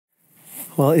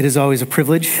Well, it is always a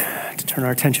privilege to turn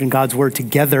our attention to God's word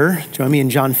together. Join me in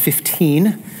John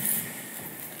 15.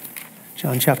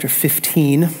 John chapter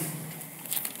 15,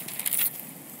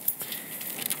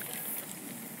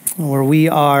 where we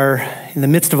are in the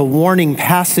midst of a warning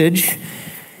passage.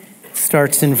 It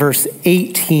starts in verse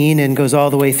 18 and goes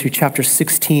all the way through chapter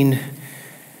 16,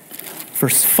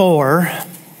 verse 4.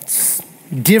 It's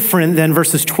different than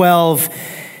verses 12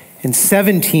 and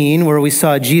 17, where we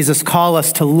saw Jesus call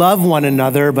us to love one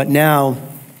another, but now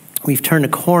we've turned a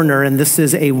corner, and this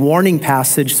is a warning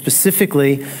passage,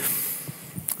 specifically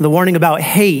the warning about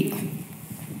hate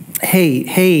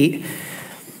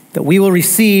that we will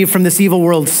receive from this evil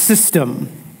world system,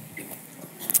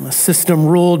 a system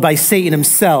ruled by Satan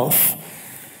himself.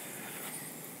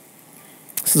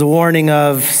 This is a warning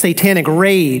of satanic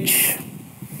rage.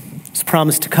 It's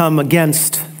promised to come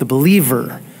against the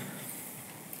believer.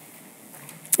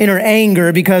 Inner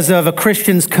anger because of a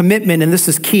Christian's commitment, and this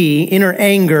is key, inner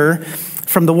anger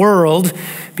from the world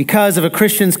because of a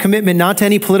Christian's commitment not to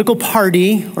any political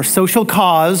party or social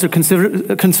cause or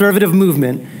conservative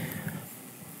movement,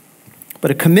 but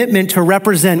a commitment to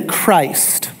represent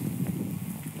Christ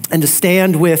and to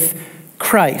stand with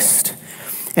Christ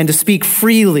and to speak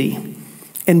freely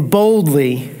and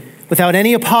boldly without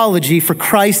any apology for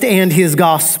Christ and his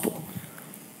gospel.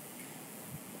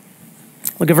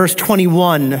 Look at verse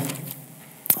 21.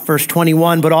 Verse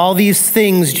 21, but all these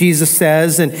things, Jesus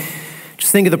says, and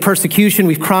just think of the persecution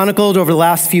we've chronicled over the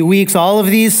last few weeks, all of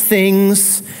these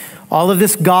things, all of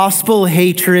this gospel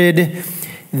hatred,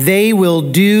 they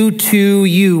will do to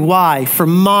you. Why? For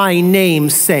my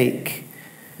name's sake.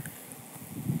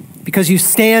 Because you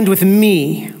stand with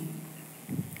me.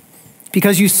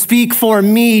 Because you speak for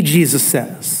me, Jesus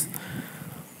says.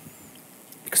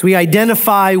 Because we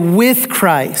identify with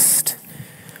Christ.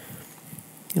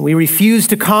 And we refuse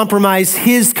to compromise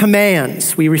his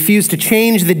commands. We refuse to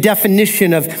change the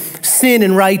definition of sin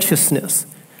and righteousness.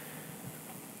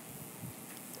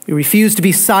 We refuse to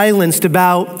be silenced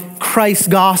about Christ's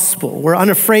gospel. We're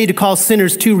unafraid to call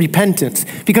sinners to repentance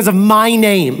because of my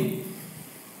name.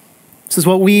 This is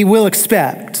what we will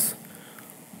expect.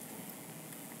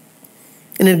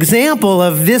 An example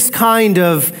of this kind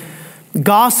of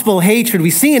gospel hatred we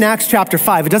see in Acts chapter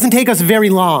 5. It doesn't take us very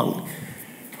long.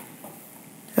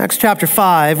 Acts chapter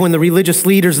 5, when the religious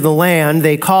leaders of the land,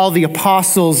 they call the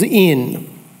apostles in.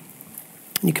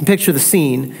 You can picture the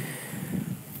scene.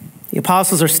 The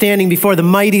apostles are standing before the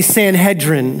mighty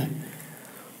Sanhedrin.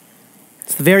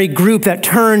 It's the very group that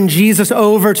turned Jesus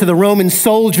over to the Roman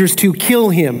soldiers to kill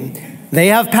him. They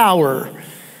have power.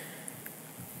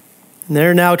 And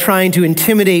they're now trying to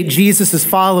intimidate Jesus'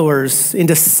 followers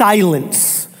into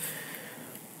silence.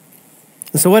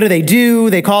 And so what do?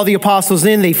 They call the apostles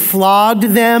in, they flogged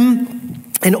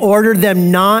them and ordered them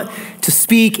not to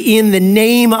speak in the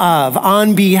name of,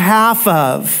 on behalf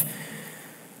of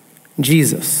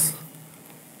Jesus.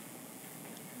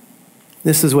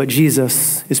 This is what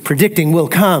Jesus is predicting will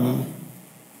come.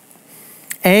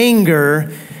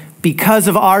 Anger because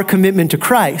of our commitment to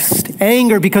Christ.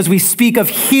 Anger because we speak of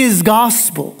his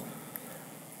gospel.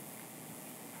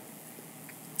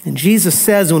 And Jesus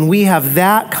says when we have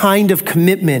that kind of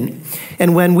commitment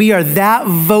and when we are that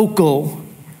vocal,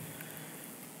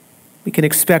 we can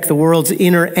expect the world's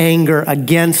inner anger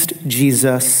against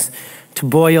Jesus to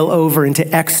boil over into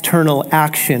external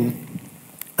action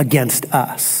against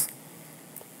us.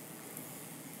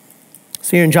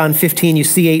 So here in John 15, you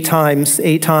see 8 times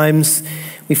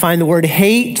we find the word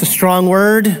hate. It's a strong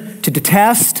word. To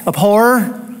detest,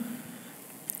 abhor.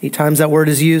 8 times that word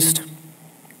is used.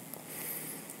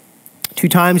 2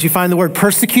 times you find the word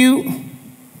persecute.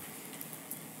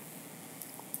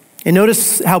 And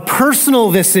notice how personal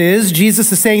this is.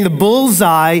 Jesus is saying the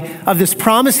bullseye of this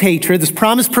promised hatred, this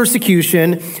promised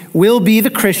persecution will be the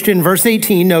Christian. Verse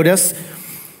 18, notice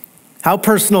how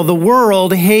personal. The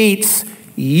world hates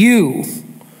you.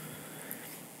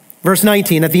 Verse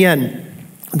 19 at the end.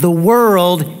 The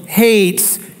world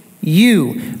hates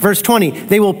you. Verse 20,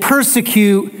 they will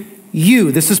persecute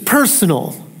you. This is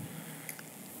personal.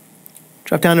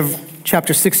 Drop down to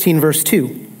chapter 16, verse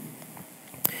 2.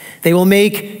 They will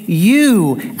make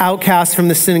you outcasts from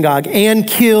the synagogue and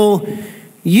kill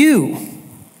you.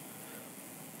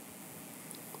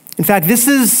 In fact, this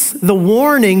is the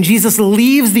warning Jesus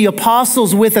leaves the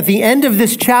apostles with at the end of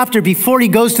this chapter before he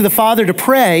goes to the Father to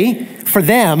pray for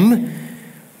them.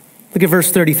 Look at verse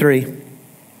 33.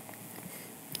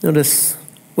 Notice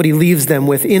what he leaves them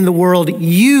with. In the world,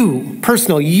 you,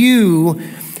 personal, you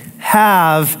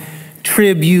have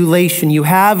tribulation. You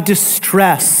have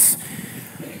distress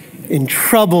and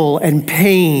trouble and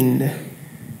pain.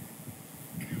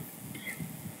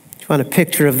 If you want a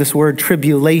picture of this word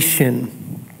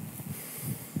tribulation,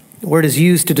 the word is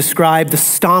used to describe the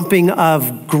stomping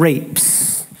of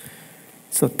grapes.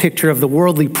 It's a picture of the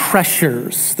worldly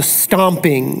pressures, the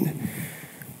stomping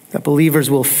that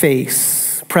believers will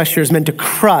face. Pressures meant to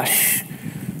crush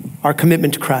our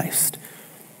commitment to Christ,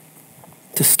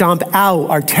 to stomp out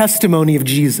our testimony of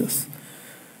Jesus.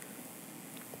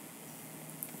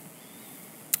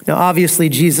 Now, obviously,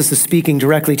 Jesus is speaking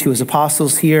directly to his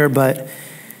apostles here, but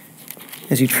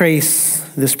as you trace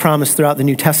this promise throughout the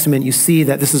New Testament, you see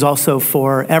that this is also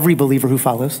for every believer who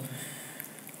follows.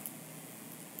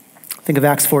 Think of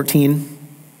Acts 14.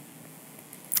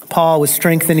 Paul was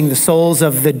strengthening the souls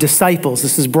of the disciples.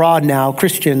 This is broad now,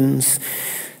 Christians,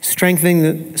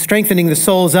 strengthening the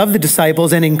souls of the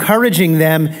disciples and encouraging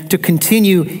them to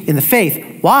continue in the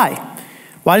faith. Why?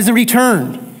 Why does he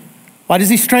return? Why does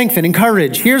he strengthen,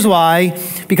 encourage? Here's why.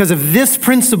 Because of this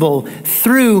principle,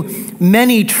 through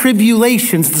many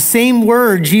tribulations, the same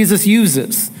word Jesus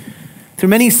uses, through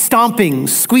many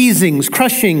stompings, squeezings,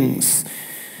 crushings,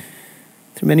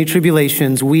 through many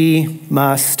tribulations,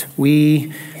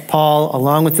 Paul,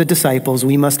 along with the disciples,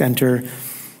 we must enter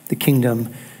the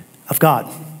kingdom of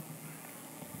God.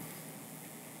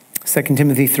 2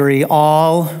 Timothy 3,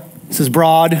 this is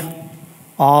broad,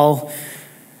 all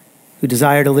who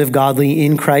desire to live godly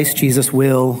in Christ Jesus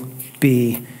will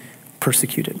be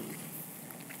persecuted.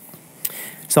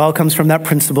 So all comes from that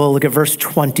principle. Look at verse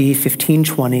 20,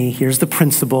 15:20. Here's the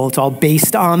principle. It's all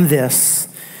based on this.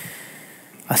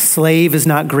 A slave is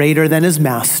not greater than his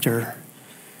master.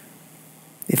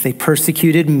 If they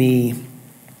persecuted me,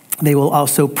 they will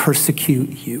also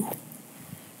persecute you.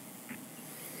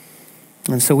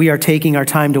 And so we are taking our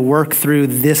time to work through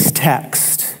this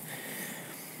text,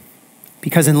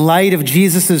 because in light of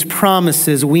Jesus'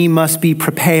 promises, we must be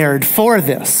prepared for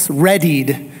this,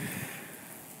 readied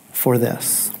for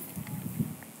this.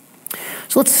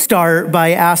 So let's start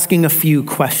by asking a few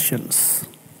questions.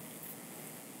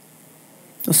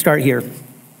 Let's start here.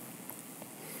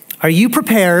 Are you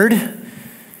prepared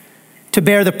to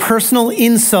bear the personal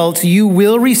insults you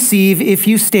will receive if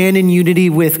you stand in unity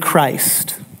with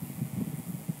Christ?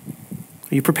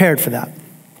 Are you prepared for that?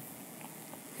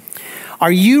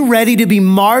 Are you ready to be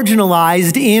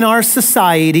marginalized in our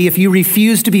society if you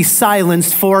refuse to be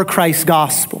silenced for Christ's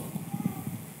gospel?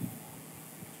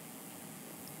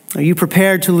 Are you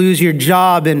prepared to lose your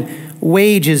job and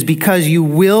wages because you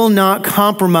will not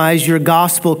compromise your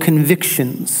gospel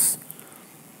convictions?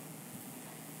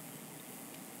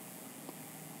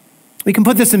 We can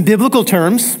put this in biblical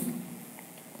terms.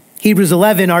 Hebrews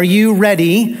 11, are you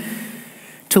ready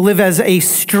to live as a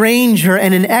stranger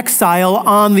and an exile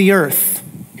on the earth?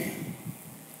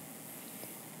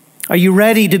 Are you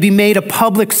ready to be made a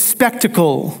public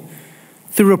spectacle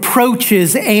through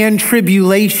reproaches and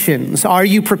tribulations? Are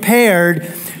you prepared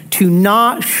to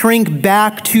not shrink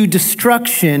back to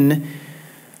destruction,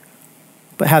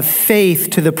 but have faith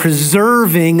to the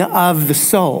preserving of the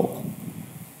soul?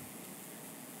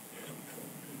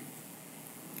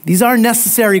 These are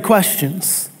necessary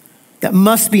questions that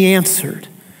must be answered.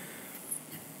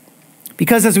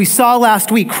 Because as we saw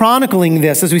last week, chronicling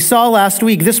this,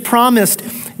 this promised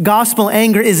gospel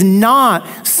anger is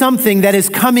not something that is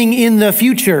coming in the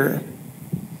future.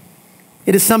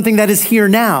 It is something that is here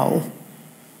now.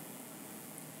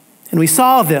 And we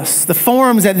saw this, the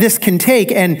forms that this can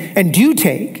take and do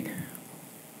take.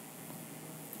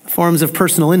 Forms of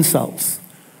personal insults,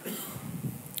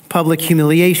 public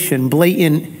humiliation,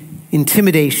 blatant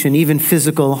intimidation, even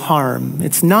physical harm.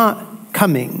 It's not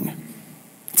coming.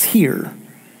 It's here.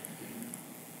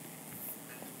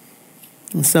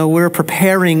 And so we're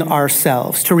preparing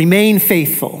ourselves to remain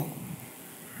faithful,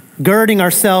 girding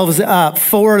ourselves up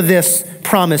for this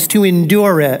promise, to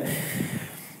endure it.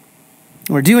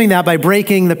 We're doing that by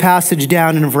breaking the passage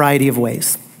down in a variety of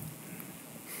ways.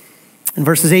 In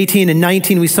verses 18 and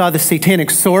 19, we saw the satanic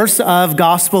source of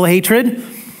gospel hatred.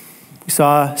 We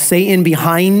saw Satan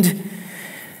behind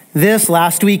this.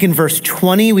 Last week in verse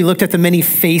 20, we looked at the many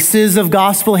faces of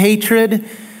gospel hatred.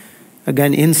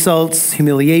 Again, insults,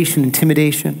 humiliation,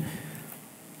 intimidation.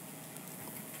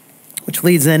 Which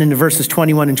leads then into verses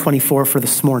 21 and 24 for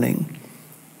this morning.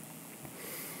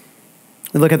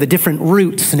 We look at the different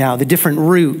roots now, the different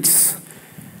roots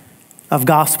of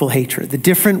gospel hatred, the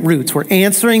different roots. We're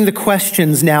answering the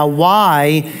questions now.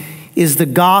 Why is the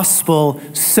gospel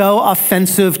so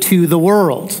offensive to the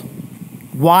world?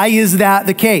 Why is that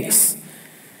the case?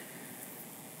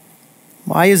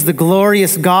 Why is the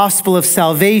glorious gospel of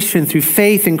salvation through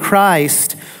faith in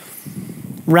Christ,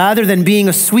 rather than being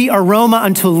a sweet aroma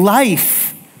unto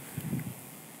life,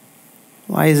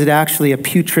 why is it actually a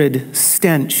putrid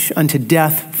stench unto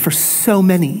death for so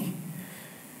many?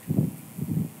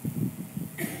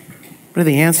 What are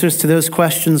the answers to those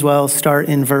questions? Well, start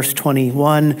in verse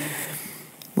 21.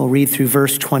 We'll read through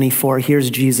verse 24. Here's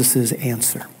Jesus'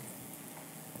 answer.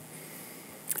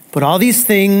 But all these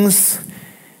things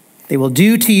they will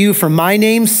do to you for my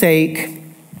name's sake,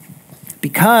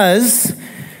 because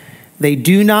they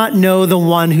do not know the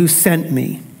one who sent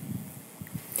me.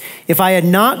 If I had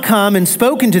not come and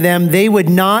spoken to them, they would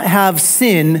not have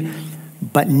sin,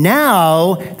 but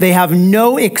now they have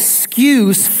no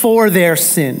excuse for their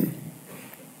sin.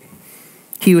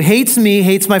 He who hates me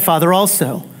hates my Father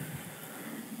also.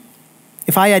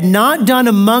 If I had not done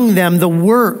among them the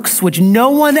works which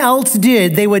no one else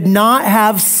did, they would not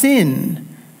have sin.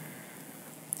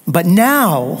 But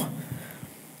now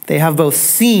they have both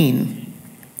seen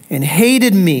and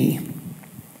hated me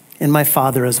and my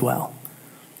Father as well.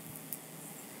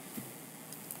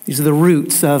 These are the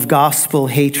roots of gospel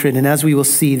hatred. And as we will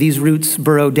see, these roots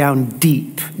burrow down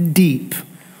deep, deep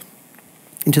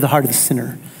into the heart of the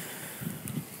sinner.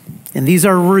 And these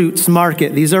are roots, mark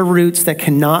it, these are roots that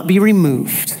cannot be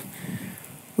removed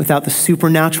without the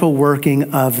supernatural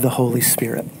working of the Holy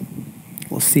Spirit.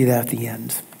 We'll see that at the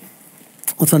end.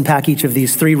 Let's unpack each of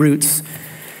these three roots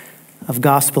of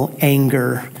gospel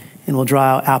anger, and we'll draw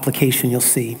out application, you'll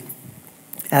see,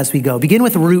 as we go. Begin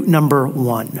with root number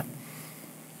 1.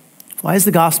 Why is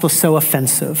the gospel so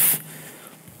offensive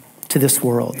to this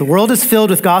world? The world is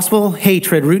filled with gospel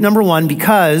hatred, root number 1,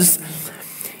 because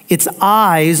its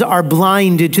eyes are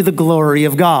blinded to the glory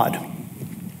of God.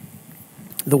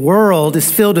 The world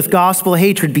is filled with gospel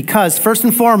hatred because, first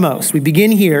and foremost, we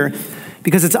begin here,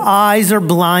 because its eyes are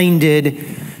blinded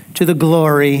to the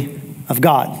glory of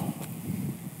God.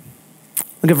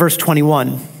 Look at verse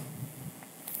 21.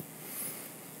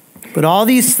 But all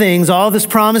these things, all this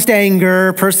promised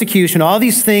anger, persecution, all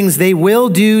these things they will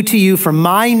do to you for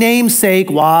my name's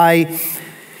sake. Why?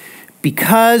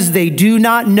 Because they do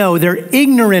not know, they're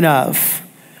ignorant of,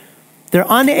 they're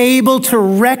unable to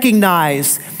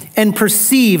recognize and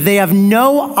perceive. They have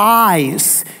no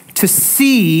eyes to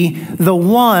see the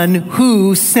one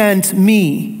who sent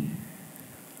me.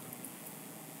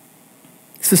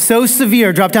 This is so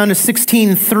severe. Drop down to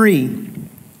 16:3.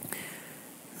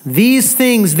 These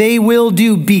things they will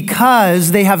do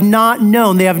because they have not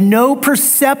known. They have no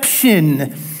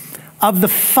perception of the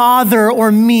Father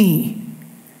or me.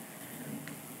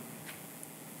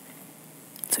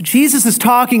 So Jesus is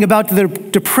talking about the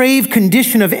depraved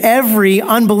condition of every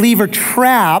unbeliever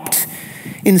trapped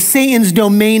in Satan's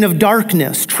domain of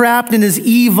darkness, trapped in his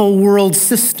evil world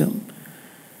system.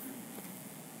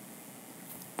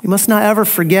 We must not ever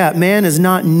forget, man is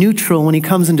not neutral when he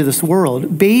comes into this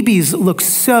world. Babies look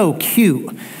so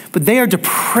cute, but they are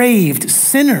depraved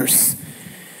sinners.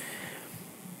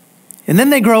 And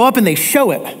then they grow up and they show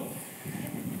it.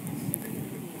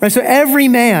 Right? So every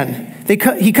man,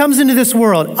 he comes into this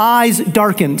world, eyes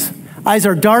darkened. Eyes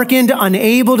are darkened,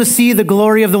 unable to see the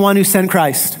glory of the one who sent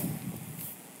Christ.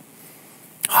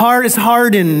 Heart is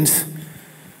hardened,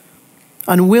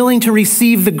 unwilling to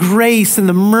receive the grace and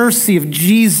the mercy of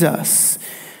Jesus.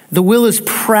 The will is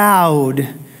proud,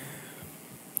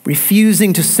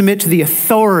 refusing to submit to the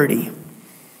authority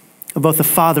of both the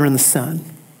Father and the Son.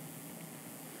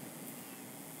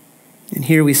 And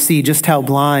here we see just how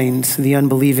blind the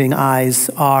unbelieving eyes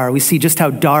are. We see just how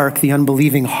dark the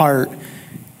unbelieving heart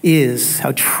is,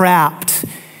 how trapped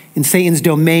in Satan's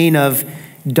domain of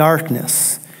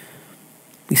darkness.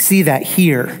 We see that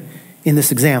here in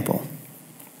this example.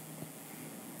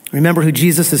 Remember who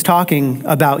Jesus is talking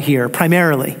about here,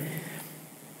 primarily.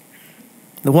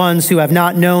 The ones who have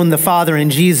not known the Father in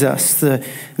Jesus, the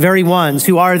very ones,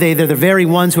 who are they? They're the very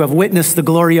ones who have witnessed the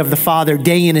glory of the Father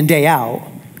day in and day out.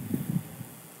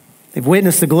 They've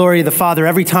witnessed the glory of the Father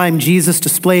every time Jesus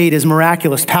displayed his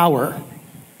miraculous power.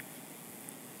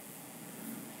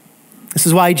 This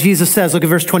is why Jesus says, look at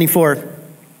verse 24,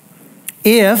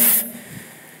 if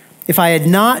I had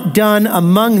not done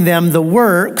among them the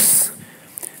works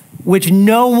which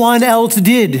no one else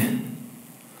did.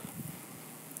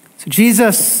 So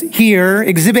Jesus here,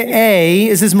 exhibit A,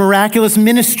 is his miraculous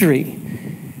ministry.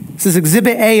 This is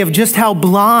exhibit A of just how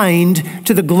blind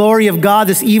to the glory of God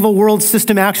this evil world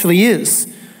system actually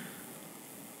is.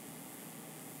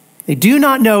 They do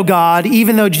not know God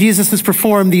even though Jesus has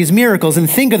performed these miracles. And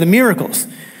think of the miracles.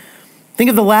 Think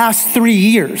of the last 3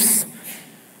 years.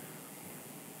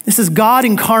 This is God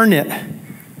incarnate,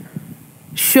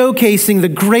 showcasing the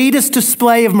greatest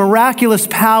display of miraculous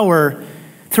power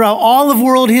throughout all of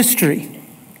world history.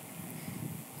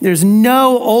 There's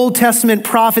no Old Testament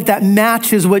prophet that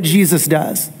matches what Jesus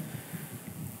does.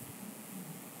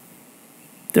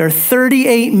 There are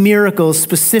 38 miracles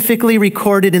specifically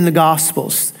recorded in the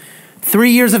Gospels.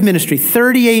 3 years of ministry,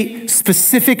 38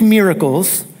 specific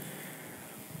miracles.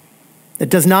 That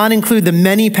does not include the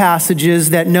many passages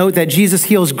that note that Jesus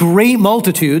heals great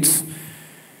multitudes,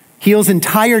 heals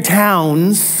entire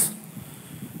towns.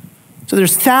 So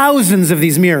there's thousands of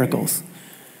these miracles.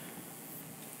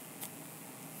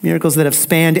 Miracles that have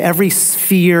spanned every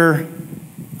sphere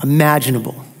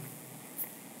imaginable.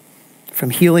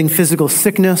 From healing physical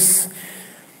sickness,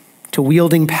 to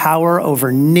wielding power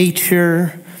over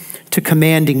nature, to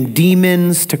commanding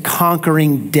demons, to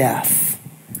conquering death.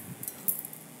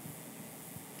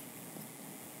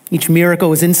 Each miracle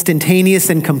was instantaneous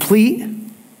and complete.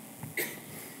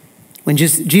 When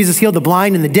Jesus healed the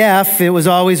blind and the deaf, it was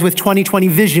always with 20/20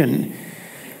 vision,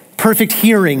 perfect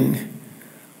hearing.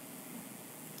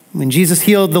 When Jesus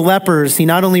healed the lepers, he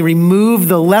not only removed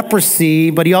the leprosy,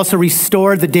 but he also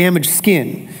restored the damaged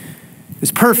skin. It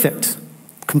was perfect,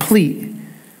 complete.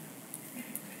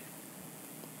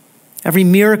 Every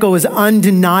miracle was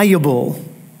undeniable.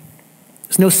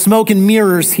 There's no smoke and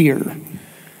mirrors here.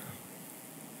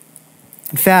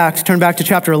 In fact, turn back to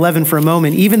chapter 11 for a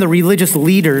moment. Even the religious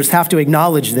leaders have to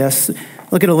acknowledge this.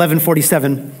 Look at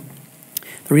 11:47.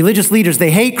 The religious leaders,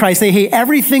 they hate Christ. They hate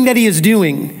everything that he is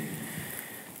doing.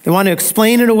 They want to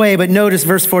explain it away, but notice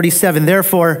verse 47.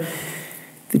 Therefore,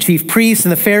 the chief priests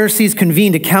and the Pharisees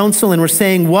convened a council and were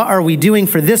saying, what are we doing?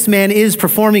 For this man is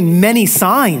performing many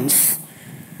signs.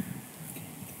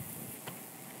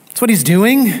 That's what he's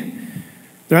doing.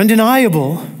 They're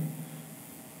undeniable.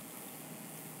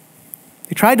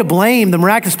 They tried to blame the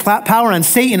miraculous power on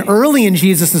Satan early in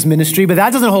Jesus' ministry, but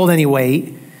that doesn't hold any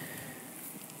weight.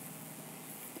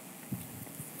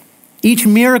 Each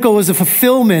miracle was a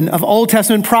fulfillment of Old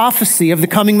Testament prophecy of the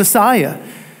coming Messiah.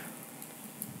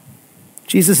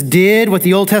 Jesus did what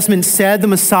the Old Testament said the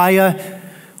Messiah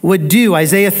would do.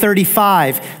 Isaiah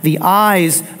 35, the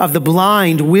eyes of the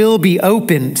blind will be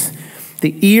opened.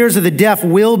 The ears of the deaf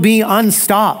will be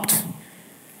unstopped.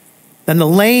 Then the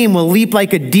lame will leap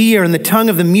like a deer, and the tongue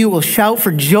of the mute will shout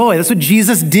for joy. That's what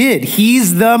Jesus did.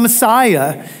 He's the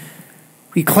Messiah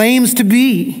he claims to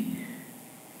be.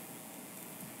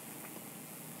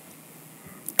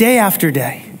 Day after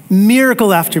day,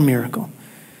 miracle after miracle.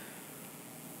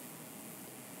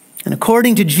 And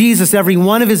according to Jesus, every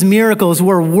one of his miracles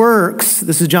were works,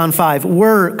 this is John 5,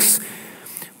 works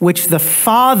which the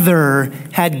Father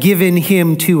had given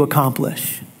him to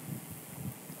accomplish.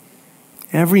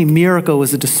 Every miracle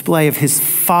was a display of his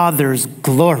Father's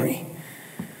glory,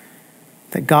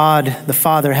 that God the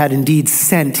Father had indeed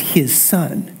sent his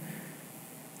Son.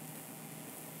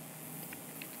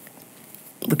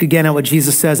 Look again at what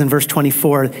Jesus says in verse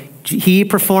 24. He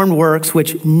performed works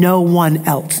which no one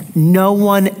else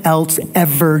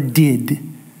ever did.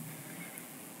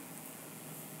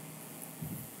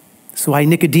 So why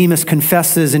Nicodemus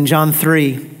confesses in John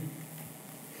 3,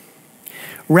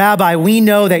 Rabbi, we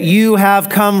know that you have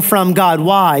come from God.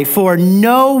 Why? For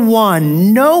no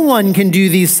one can do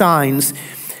these signs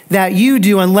that you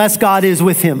do unless God is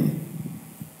with him.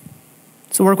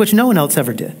 It's a work which no one else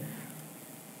ever did.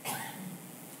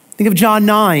 Think of John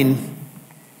 9.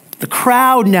 The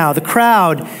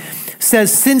crowd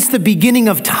says, since the beginning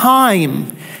of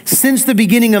time,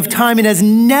 it has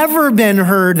never been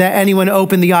heard that anyone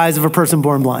opened the eyes of a person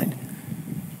born blind.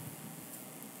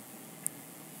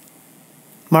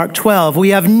 Mark 12, we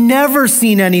have never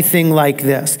seen anything like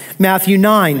this. Matthew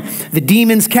 9, the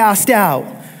demons cast out.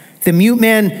 The mute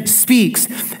man speaks,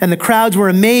 and the crowds were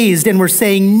amazed and were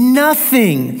saying,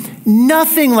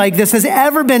 nothing like this has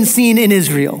ever been seen in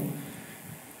Israel.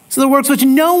 So the works which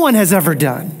no one has ever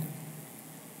done.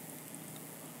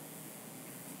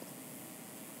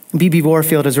 B.B.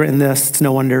 Warfield has written this, it's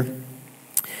no wonder.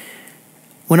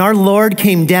 When our Lord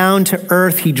came down to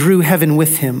earth, he drew heaven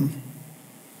with him.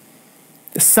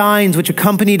 The signs which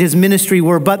accompanied his ministry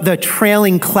were but the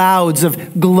trailing clouds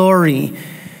of glory,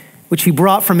 which he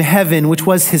brought from heaven, which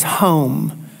was his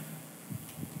home.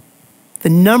 The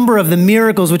number of the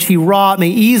miracles which he wrought may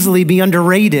easily be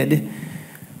underrated.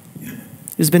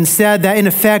 It has been said that in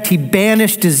effect, he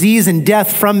banished disease and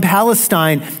death from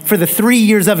Palestine for the 3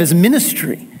 years of his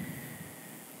ministry.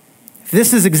 If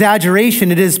this is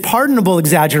exaggeration, it is pardonable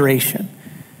exaggeration.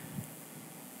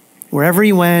 Wherever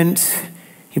he went,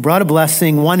 he brought a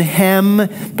blessing. One hem,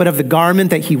 but of the garment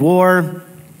that he wore,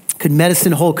 could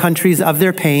medicine whole countries of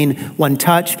their pain. One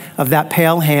touch of that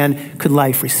pale hand could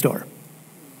life restore.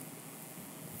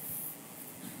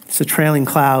 It's the trailing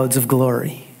clouds of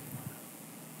glory.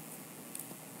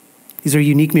 These are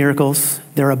unique miracles.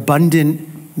 They're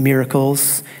abundant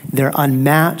miracles. They're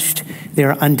unmatched.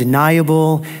 They're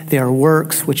undeniable. They are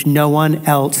works which no one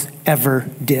else ever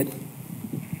did.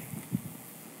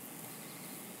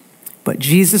 But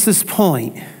Jesus'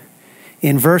 point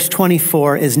in verse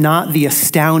 24 is not the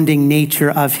astounding nature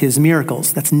of his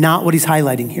miracles. That's not what he's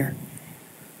highlighting here.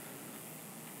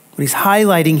 What he's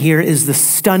highlighting here is the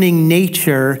stunning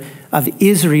nature of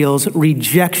Israel's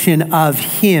rejection of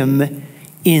him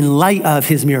in light of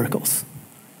his miracles.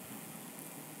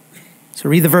 So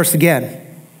read the verse again.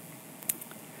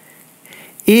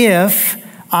 If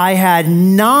I had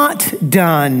not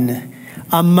done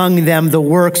among them the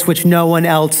works which no one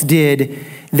else did,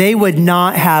 they would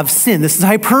not have sinned. This is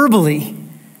hyperbole.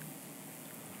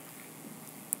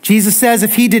 Jesus says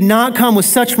if he did not come with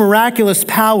such miraculous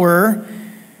power,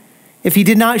 if he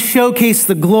did not showcase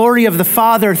the glory of the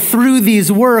Father through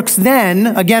these works, then,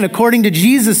 again, according to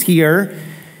Jesus here,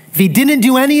 if he didn't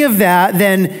do any of that,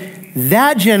 then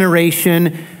that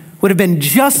generation would have been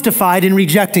justified in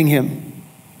rejecting him.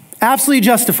 Absolutely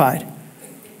justified.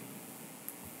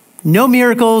 No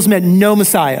miracles meant no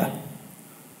Messiah.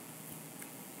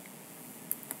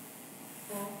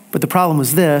 But the problem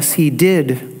was this: he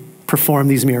did perform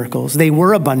these miracles. They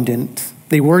were abundant.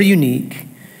 They were unique.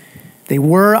 They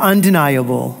were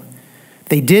undeniable.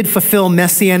 They did fulfill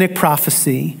messianic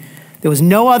prophecy. There was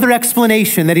no other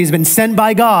explanation that he's been sent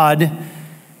by God.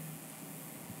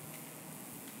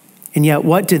 And yet,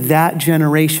 what did that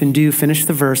generation do? Finish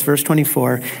the verse, verse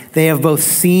 24. They have both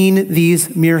seen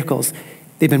these miracles.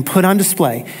 They've been put on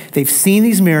display. They've seen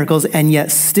these miracles, and yet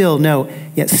still,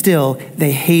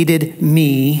 they hated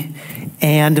me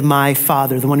and my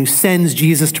Father, the one who sends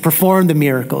Jesus to perform the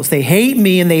miracles. They hate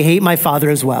me and they hate my Father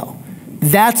as well.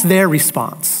 That's their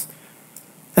response.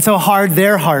 That's how hard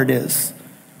their heart is.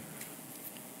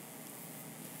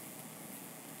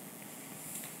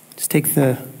 Just take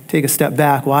a step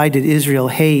back. Why did Israel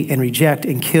hate and reject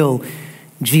and kill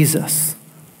Jesus?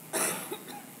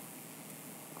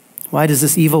 Why does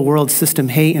this evil world system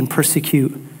hate and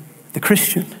persecute the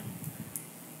Christian?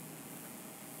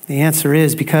 The answer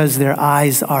is because their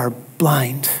eyes are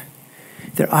blind.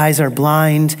 Their eyes are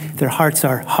blind. Their hearts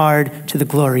are hard to the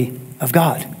glory of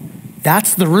God.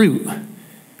 That's the root.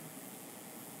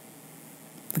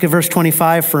 Look at verse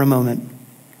 25 for a moment.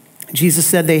 Jesus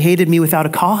said, they hated me without a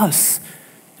cause.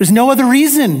 There's no other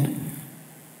reason.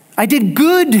 I did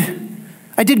good.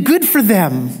 I did good for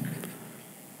them.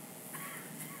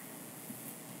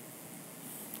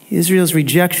 Israel's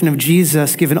rejection of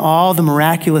Jesus, given all the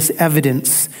miraculous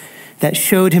evidence that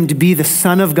showed him to be the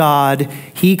Son of God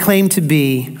he claimed to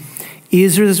be,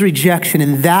 Israel's rejection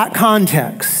in that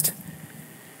context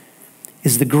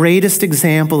is the greatest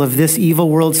example of this evil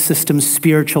world system's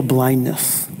spiritual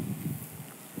blindness.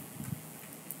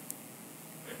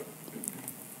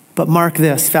 But mark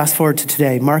this, fast forward to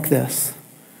today, mark this.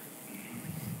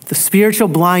 The spiritual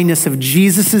blindness of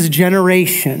Jesus'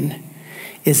 generation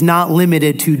is not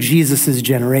limited to Jesus'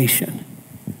 generation.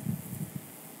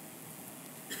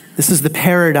 This is the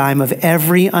paradigm of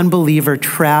every unbeliever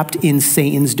trapped in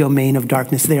Satan's domain of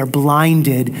darkness. They are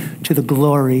blinded to the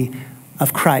glory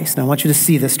of Christ. Now I want you to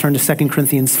see this. Turn to 2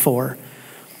 Corinthians 4.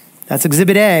 That's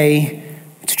exhibit A.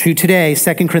 It's true today,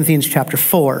 2 Corinthians chapter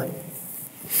 4.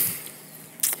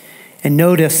 And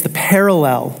notice the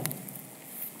parallel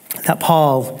that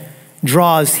Paul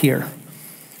draws here.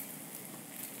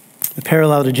 The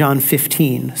parallel to John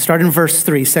 15. Start in verse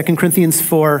 3, 2 Corinthians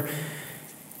 4,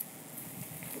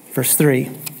 verse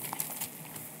 3.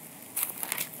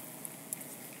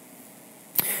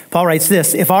 Paul writes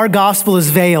this: if our gospel is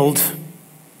veiled,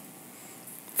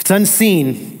 if it's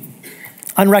unseen,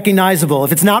 unrecognizable,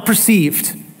 if it's not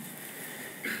perceived,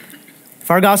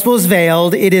 if our gospel is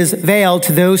veiled, it is veiled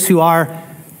to those who are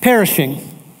perishing,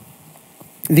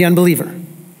 the unbeliever.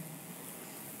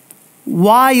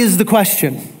 Why is the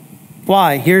question?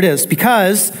 Why? Here it is.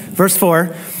 Because, verse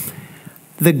 4,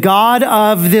 the God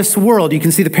of this world, you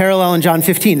can see the parallel in John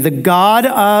 15, the God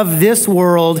of this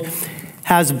world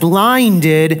has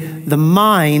blinded the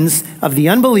minds of the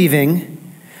unbelieving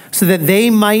so that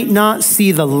they might not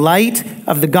see the light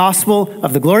of the gospel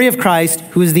of the glory of Christ,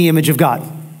 who is the image of God.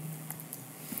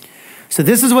 So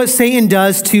this is what Satan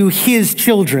does to his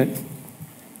children.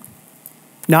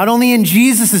 Not only in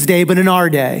Jesus' day, but in our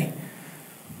day.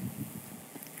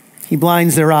 He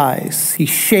blinds their eyes. He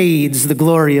shades the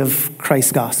glory of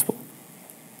Christ's gospel.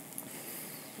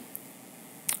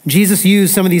 Jesus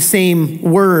used some of these same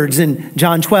words in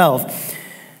John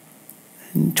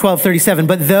 12:37.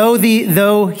 But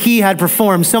though he had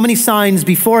performed so many signs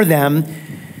before them,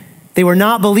 they were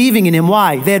not believing in him.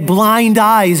 Why? They had blind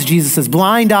eyes, Jesus says,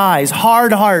 blind eyes,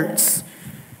 hard hearts.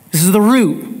 This is the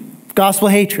root of gospel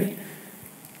hatred.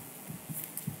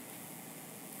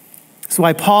 That's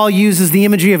why Paul uses the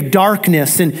imagery of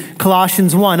darkness in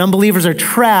Colossians 1. Unbelievers are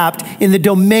trapped in the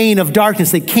domain of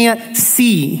darkness. They can't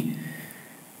see.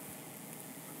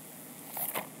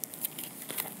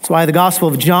 That's why the Gospel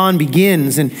of John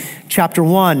begins in chapter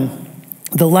 1.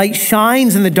 The light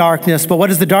shines in the darkness, but what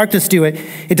does the darkness do?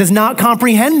 It does not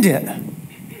comprehend it.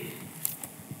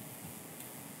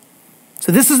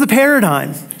 So this is the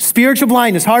paradigm. Spiritual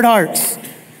blindness, hard hearts.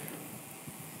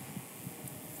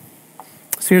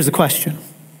 So here's the question.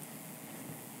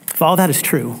 If all that is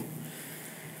true,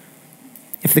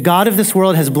 if the God of this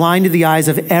world has blinded the eyes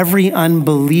of every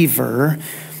unbeliever,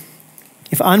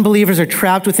 if unbelievers are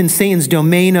trapped within Satan's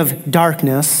domain of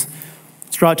darkness,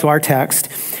 let's draw it to our text.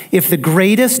 If the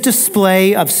greatest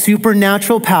display of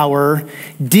supernatural power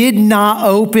did not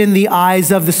open the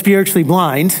eyes of the spiritually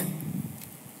blind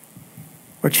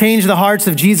or change the hearts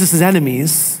of Jesus'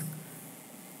 enemies,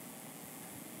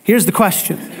 here's the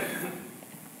question.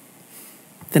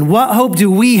 Then what hope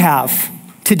do we have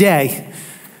today?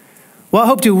 What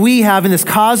hope do we have in this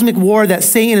cosmic war that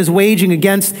Satan is waging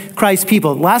against Christ's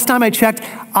people? Last time I checked,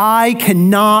 I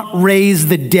cannot raise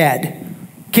the dead.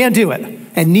 Can't do it,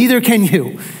 and neither can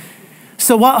you.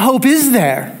 So what hope is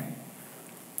there?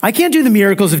 I can't do the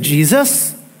miracles of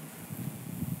Jesus.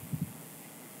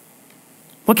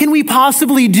 What can we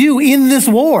possibly do in this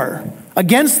war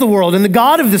against the world and the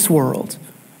God of this world?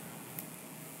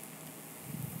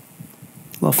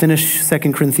 Well, finish 2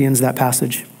 Corinthians, that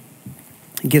passage.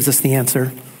 It gives us the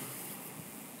answer.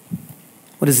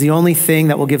 What is the only thing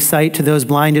that will give sight to those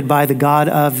blinded by the God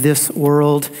of this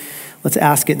world? Let's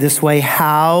ask it this way.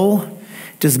 How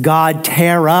does God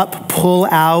tear up, pull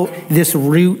out this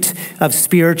root of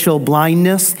spiritual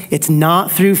blindness? It's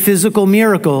not through physical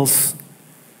miracles.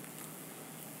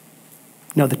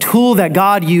 No, the tool that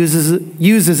God uses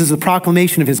is the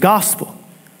proclamation of his gospel.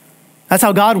 That's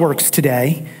how God works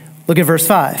today. Look at verse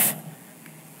 5.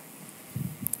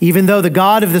 Even though the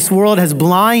God of this world has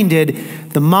blinded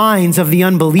the minds of the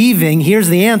unbelieving, here's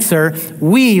the answer.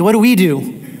 What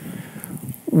do?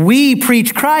 We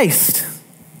preach Christ.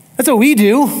 That's what we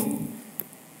do.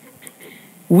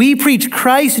 We preach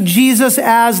Christ Jesus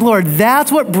as Lord.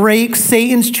 That's what breaks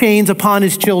Satan's chains upon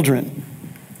his children.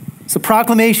 It's the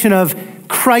proclamation of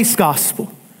Christ's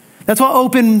gospel. That's what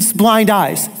opens blind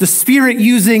eyes. The Spirit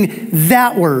using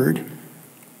that word.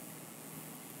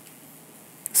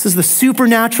 This is the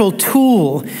supernatural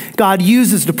tool God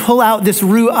uses to pull out this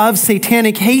root of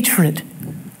satanic hatred.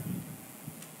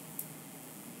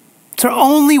 It's our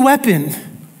only weapon.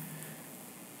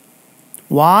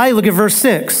 Why? Look at verse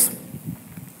 6.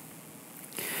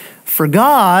 For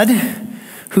God,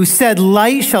 who said,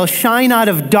 light shall shine out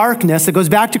of darkness. It goes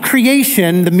back to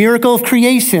creation, the miracle of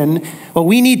creation. What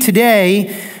we need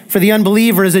today for the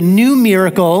unbeliever is a new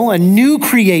miracle, a new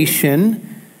creation.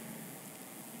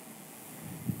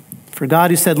 For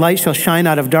God, who said, light shall shine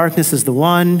out of darkness, is the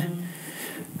one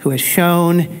who has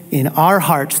shown in our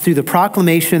hearts through the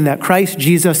proclamation that Christ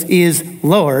Jesus is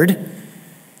Lord.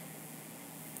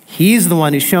 He's the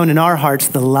one who's shown in our hearts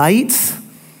the light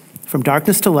from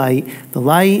darkness to light, the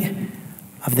light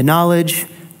of the knowledge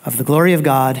of the glory of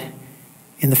God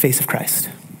in the face of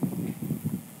Christ.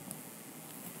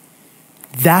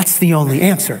 That's the only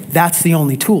answer. That's the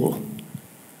only tool.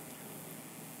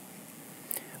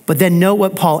 But then note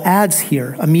what Paul adds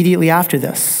here immediately after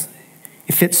this.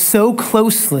 It fits so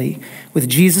closely with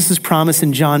Jesus' promise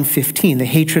in John 15, the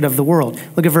hatred of the world.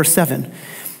 Look at verse 7.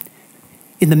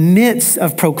 In the midst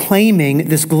of proclaiming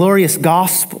this glorious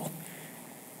gospel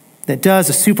that does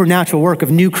a supernatural work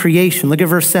of new creation, look at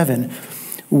verse 7.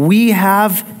 We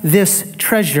have this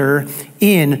treasure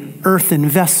in earthen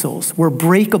vessels. We're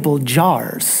breakable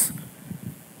jars.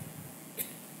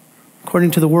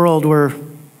 According to the world, we're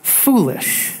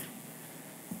foolish.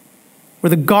 We're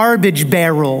the garbage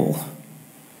barrel.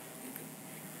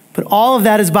 But all of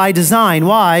that is by design.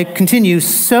 Why? Continue,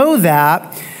 so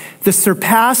that the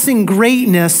surpassing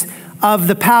greatness of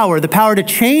the power to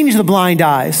change the blind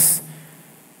eyes,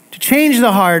 to change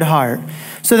the hard heart,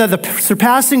 so that the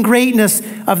surpassing greatness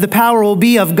of the power will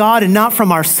be of God and not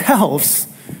from ourselves.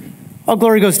 All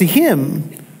glory goes to him.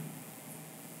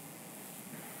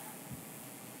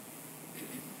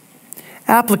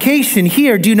 Application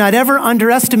here, do not ever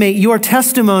underestimate your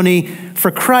testimony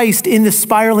for Christ in the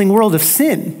spiraling world of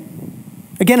sin.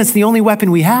 Again, it's the only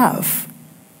weapon we have.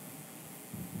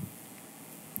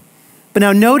 But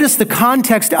now notice the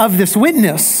context of this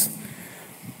witness.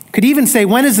 Could even say,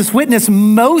 when is this witness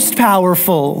most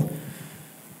powerful?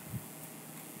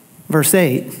 Verse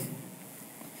 8.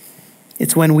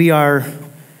 It's when we are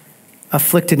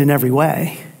afflicted in every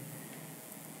way,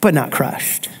 but not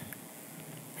crushed,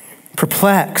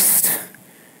 perplexed,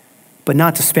 but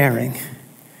not despairing,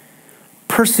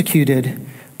 persecuted,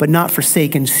 but not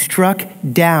forsaken, struck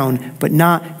down, but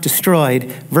not destroyed.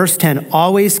 Verse 10,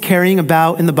 always carrying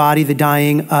about in the body the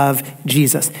dying of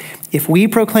Jesus. If we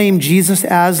proclaim Jesus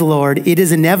as Lord, it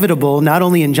is inevitable, not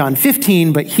only in John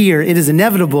 15, but here, it is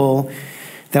inevitable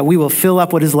that we will fill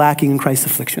up what is lacking in Christ's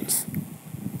afflictions.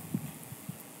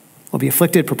 We'll be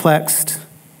afflicted, perplexed,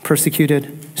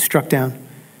 persecuted, struck down.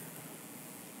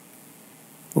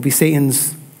 We'll be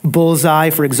Satan's bullseye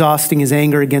for exhausting his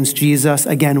anger against Jesus.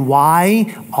 Again,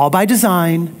 why? All by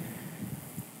design,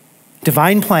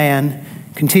 divine plan,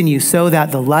 continues so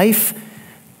that the life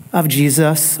of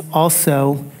Jesus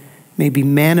also may be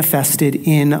manifested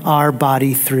in our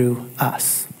body through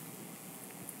us.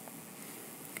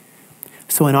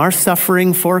 So in our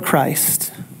suffering for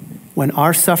Christ, when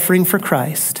our suffering for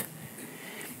Christ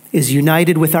is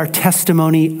united with our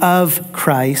testimony of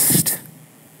Christ,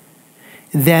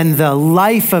 then the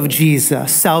life of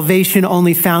Jesus, salvation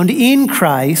only found in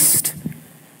Christ,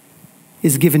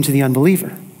 is given to the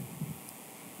unbeliever.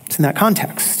 It's in that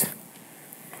context.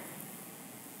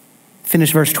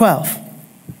 Finish verse 12.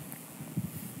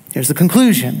 Here's the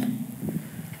conclusion.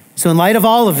 So in light of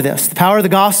all of this, the power of the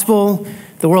gospel,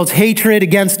 the world's hatred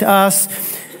against us,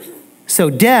 so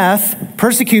death,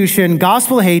 persecution,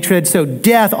 gospel hatred, so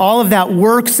death, all of that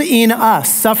works in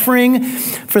us. Suffering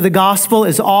for the gospel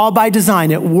is all by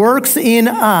design. It works in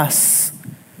us.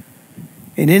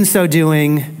 And in so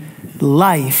doing,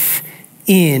 life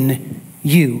in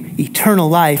you, eternal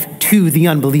life to the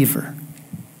unbeliever.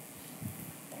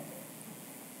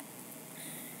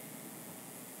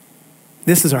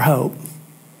 This is our hope.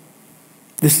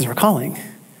 This is our calling.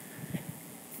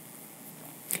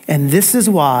 And this is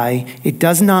why it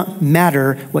does not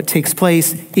matter what takes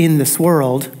place in this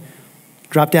world.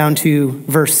 Drop down to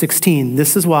verse 16.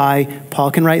 This is why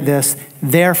Paul can write this.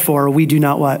 Therefore, we do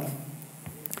not what?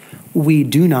 We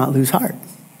do not lose heart.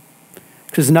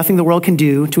 Because there's nothing the world can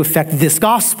do to affect this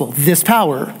gospel, this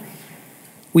power.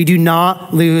 We do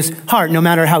not lose heart, no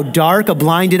matter how dark a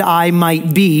blinded eye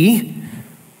might be,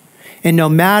 and no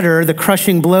matter the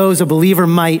crushing blows a believer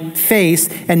might face,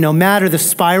 and no matter the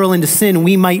spiral into sin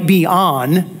we might be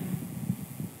on.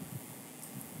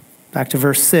 Back to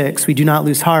verse 6, we do not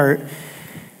lose heart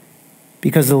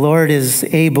because the Lord is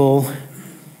able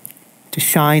to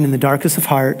shine in the darkest of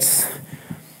hearts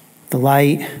the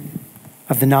light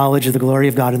of the knowledge of the glory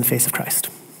of God in the face of Christ.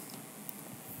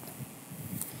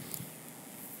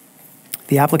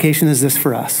 The application is this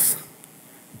for us.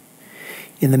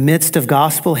 In the midst of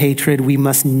gospel hatred, we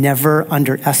must never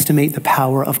underestimate the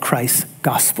power of Christ's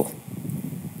gospel.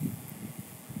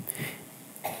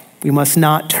 We must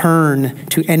not turn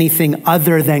to anything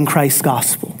other than Christ's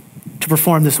gospel to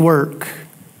perform this work.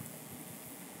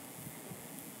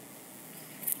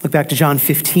 Look back to John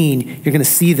 15. You're going to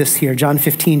see this here. John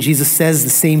 15, Jesus says the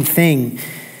same thing.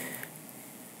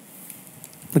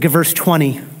 Look at verse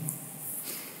 20.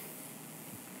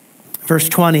 Verse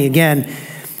 20, again,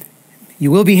 you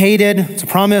will be hated, it's a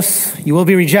promise. You will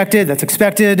be rejected, that's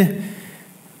expected.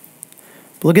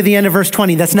 But look at the end of verse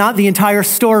 20. That's not the entire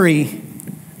story.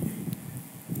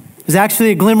 There's actually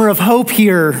a glimmer of hope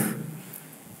here.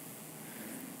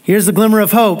 Here's the glimmer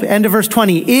of hope. End of verse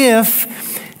 20.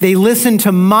 If they listen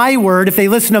to my word, if they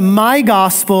listen to my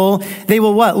gospel, they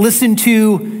will what? Listen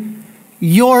to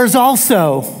yours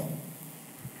also.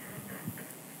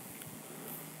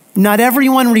 Not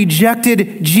everyone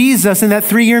rejected Jesus in that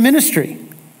 3-year ministry.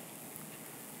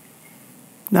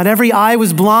 Not every eye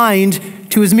was blind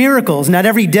to his miracles. Not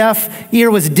every deaf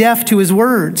ear was deaf to his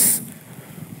words.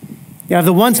 You have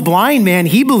the once blind man,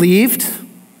 he believed.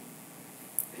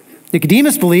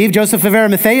 Nicodemus believed. Joseph of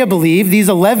Arimathea believed. These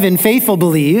 11 faithful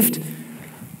believed.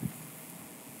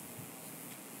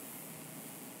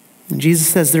 And Jesus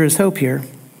says there is hope here.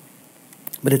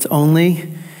 But it's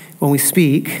only when we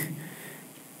speak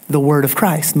the word of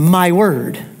Christ, my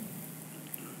word.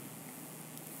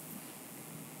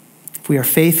 If we are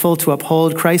faithful to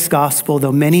uphold Christ's gospel,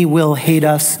 though many will hate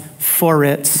us for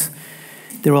it,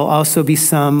 there will also be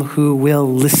some who will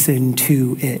listen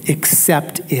to it,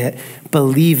 accept it,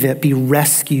 believe it, be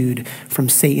rescued from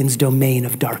Satan's domain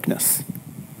of darkness.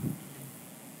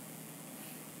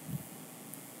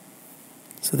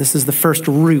 So this is the first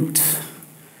root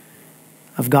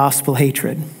of gospel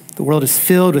hatred. The world is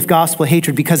filled with gospel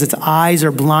hatred because its eyes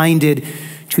are blinded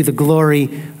to the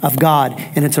glory of God.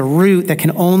 And it's a root that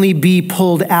can only be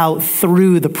pulled out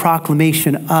through the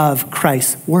proclamation of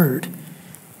Christ's word.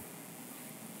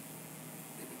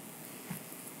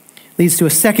 Leads to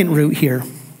a second root here.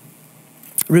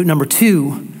 Root number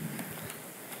 2,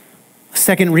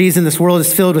 second reason this world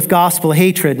is filled with gospel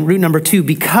hatred. Root number 2,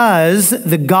 because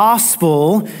the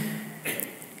gospel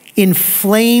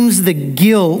inflames the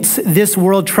guilt this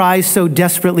world tries so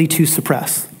desperately to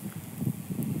suppress.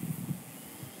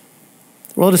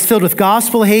 The world is filled with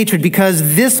gospel hatred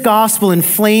because this gospel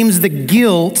inflames the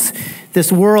guilt this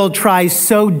world tries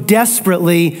so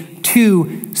desperately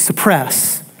to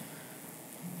suppress.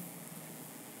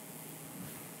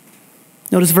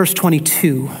 Notice verse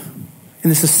 22,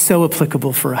 and this is so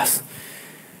applicable for us.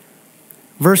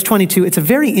 Verse 22, it's a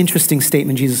very interesting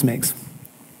statement Jesus makes.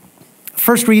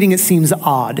 First reading, it seems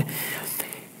odd.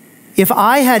 If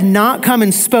I had not come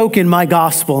and spoken my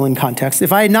gospel in context,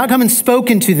 if I had not come and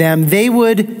spoken to them, they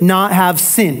would not have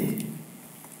sin.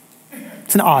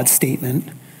 It's an odd statement.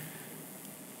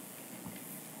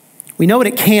 We know what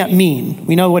it can't mean.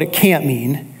 We know what it can't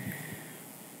mean.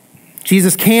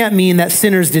 Jesus can't mean that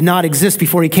sinners did not exist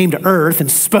before he came to earth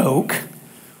and spoke.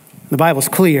 The Bible's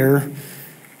clear.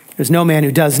 There's no man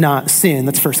who does not sin.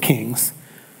 That's 1 Kings.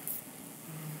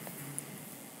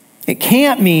 It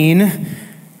can't mean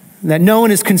that no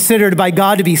one is considered by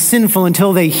God to be sinful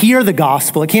until they hear the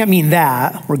gospel. It can't mean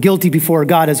that. We're guilty before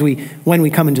God when we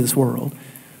come into this world.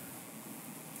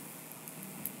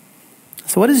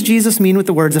 So what does Jesus mean with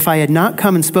the words, if I had not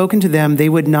come and spoken to them, they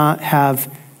would not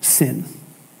have sin?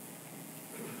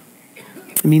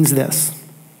 It means this.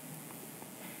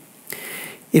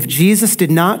 If Jesus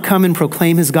did not come and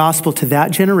proclaim his gospel to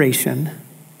that generation,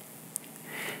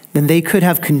 then they could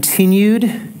have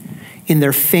continued in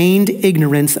their feigned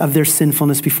ignorance of their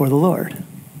sinfulness before the Lord.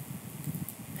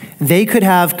 They could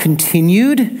have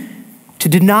continued to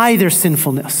deny their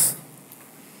sinfulness.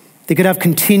 They could have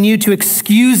continued to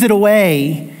excuse it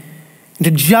away and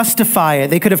to justify it.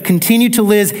 They could have continued to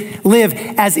live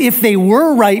as if they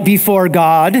were right before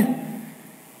God,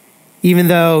 even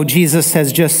though Jesus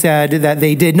has just said that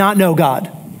they did not know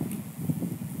God.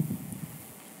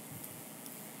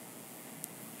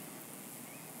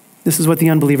 This is what the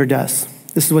unbeliever does.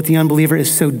 This is what the unbeliever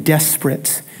is so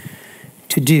desperate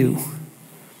to do.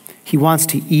 He wants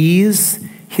to ease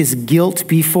his guilt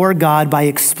before God by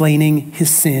explaining his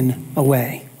sin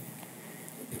away.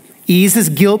 Ease his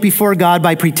guilt before God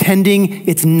by pretending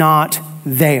it's not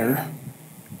there.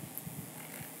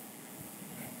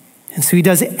 And so he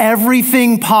does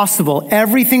everything possible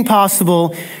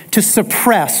to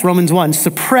suppress, Romans 1,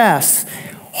 suppress,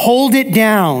 hold it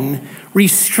down,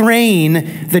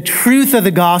 restrain the truth of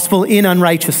the gospel in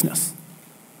unrighteousness.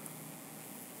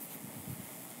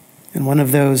 And one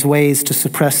of those ways to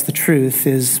suppress the truth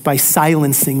is by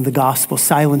silencing the gospel,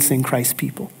 silencing Christ's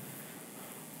people.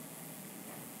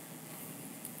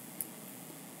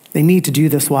 They need to do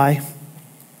this. Why?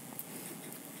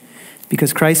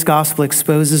 Because Christ's gospel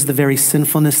exposes the very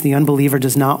sinfulness the unbeliever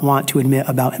does not want to admit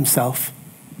about himself.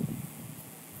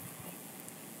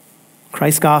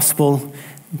 Christ's gospel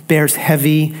bears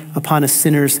heavy upon a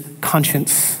sinner's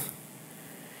conscience.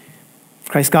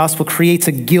 Christ's gospel creates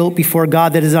a guilt before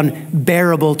God that is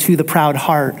unbearable to the proud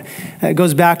heart. It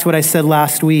goes back to what I said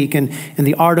last week and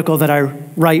the article that I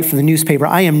write for the newspaper.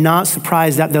 I am not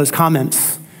surprised at those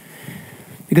comments.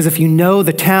 Because if you know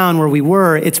the town where we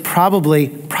were, it's probably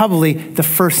the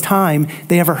first time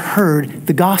they ever heard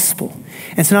the gospel.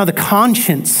 And so now the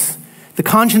conscience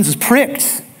is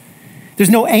pricked. There's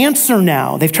no answer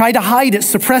now. They've tried to hide it,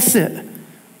 suppress it.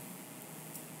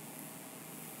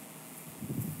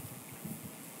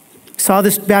 Saw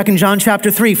this back in John chapter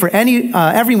 3. For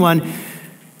everyone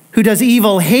who does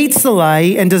evil hates the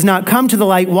light and does not come to the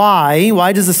light. Why?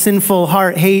 Why does a sinful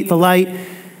heart hate the light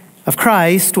of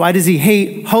Christ? Why does he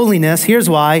hate holiness? Here's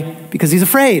why. Because he's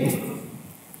afraid.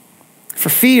 For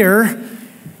fear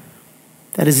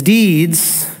that his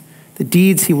deeds, the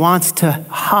deeds he wants to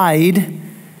hide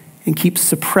and keep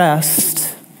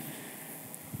suppressed,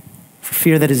 for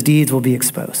fear that his deeds will be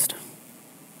exposed.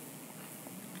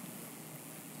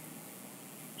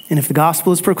 And if the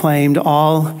gospel is proclaimed,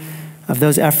 all of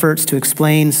those efforts to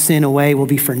explain sin away will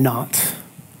be for naught.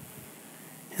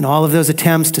 And all of those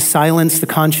attempts to silence the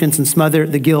conscience and smother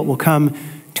the guilt will come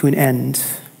to an end.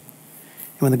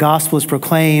 And when the gospel is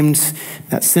proclaimed,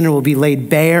 that sinner will be laid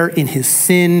bare in his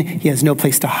sin. He has no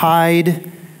place to hide.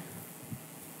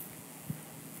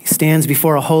 He stands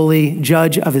before a holy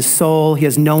judge of his soul. He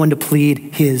has no one to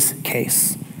plead his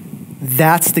case.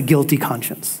 That's the guilty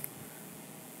conscience.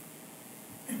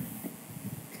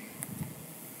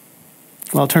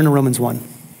 Well, I'll turn to Romans 1.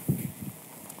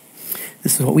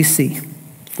 This is what we see.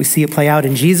 We see it play out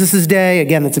in Jesus' day.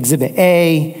 Again, that's exhibit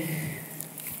A.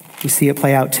 We see it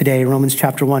play out today. Romans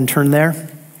chapter 1, turn there.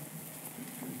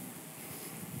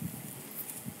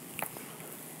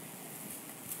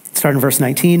 Start in verse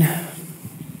 19.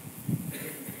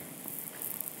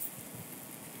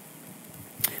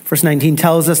 Verse 19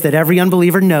 tells us that every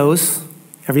unbeliever knows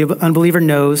that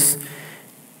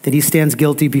he stands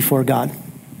guilty before God.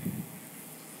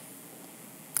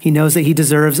 He knows that he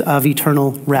deserves of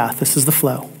eternal wrath. This is the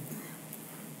flow.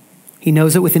 He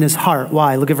knows it within his heart.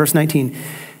 Why? Look at verse 19.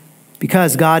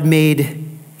 Because God made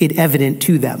it evident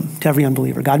to them, to every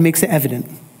unbeliever. God makes it evident.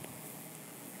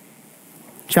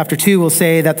 Chapter 2 will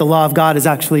say that the law of God is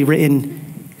actually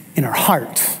written in our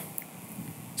heart.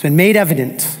 It's been made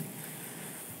evident.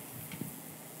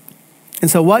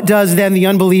 And so what does then the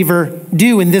unbeliever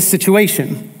do in this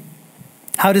situation?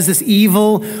 How does this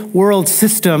evil world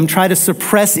system try to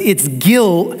suppress its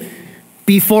guilt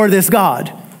before this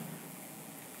God?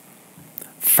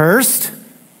 First,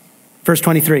 verse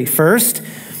 23, first,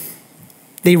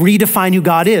 they redefine who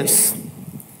God is.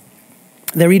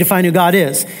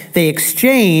 They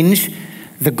exchange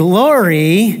the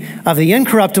glory of the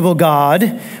incorruptible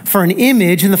God for an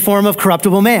image in the form of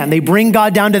corruptible man. They bring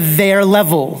God down to their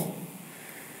level.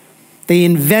 They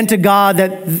invent a God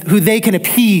who they can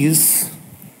appease.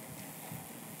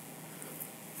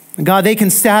 A God they can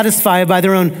satisfy by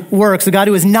their own works. A God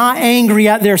who is not angry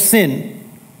at their sin.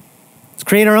 Let's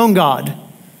create our own God.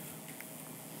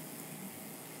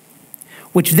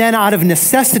 Which then out of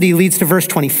necessity leads to verse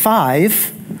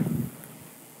 25.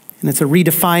 And it's a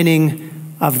redefining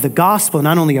of the gospel,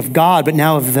 not only of God, but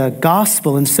now of the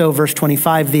gospel. And so verse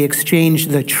 25, they exchange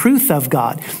the truth of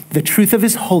God, the truth of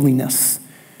his holiness,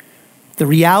 the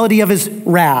reality of his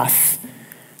wrath,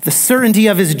 the certainty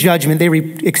of his judgment. They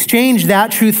exchange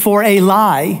that truth for a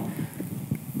lie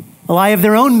of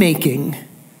their own making.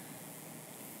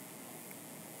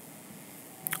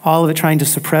 All of it trying to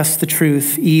suppress the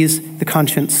truth, ease the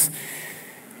conscience,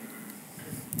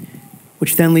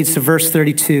 which then leads to verse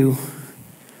 32.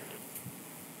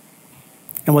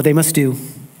 And what they must do.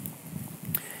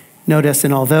 Notice,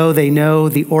 and although they know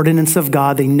the ordinance of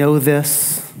God, they know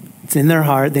this, it's in their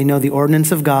heart, they know the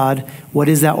ordinance of God. What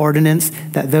is that ordinance?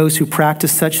 That those who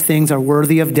practice such things are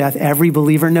worthy of death. Every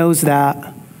believer knows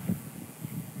that.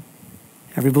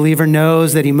 Every believer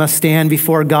knows that he must stand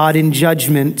before God in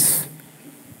judgment.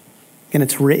 And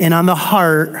it's written on the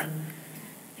heart.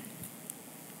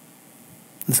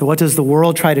 And so what does the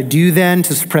world try to do then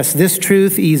to suppress this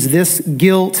truth, ease this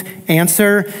guilt?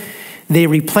 Answer, they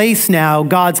replace now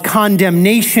God's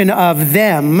condemnation of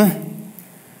them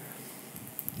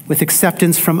with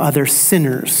acceptance from other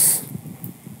sinners.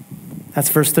 That's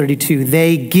verse 32.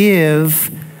 They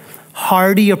give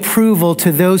hearty approval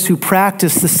to those who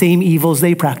practice the same evils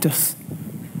they practice.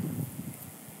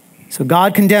 So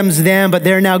God condemns them, but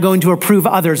they're now going to approve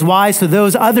others. Why? So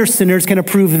those other sinners can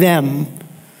approve them.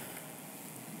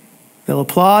 They'll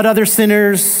applaud other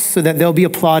sinners so that they'll be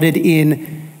applauded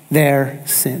in their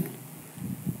sin.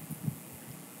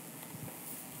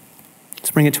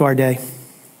 Let's bring it to our day.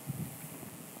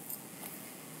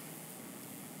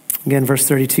 Again, verse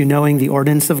 32, knowing the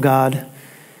ordinance of God,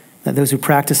 that those who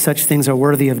practice such things are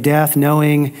worthy of death,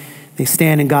 knowing they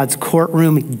stand in God's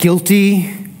courtroom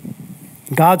guilty.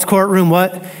 In God's courtroom,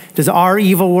 what does our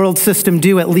evil world system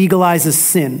do? It legalizes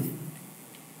sin.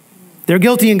 They're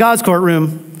guilty in God's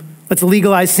courtroom. Let's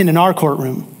legalize sin in our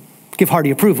courtroom. Give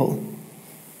hearty approval.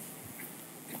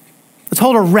 Let's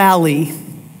hold a rally.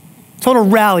 Let's hold a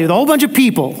rally with a whole bunch of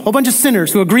people, a whole bunch of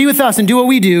sinners who agree with us and do what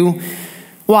we do.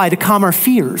 Why? To calm our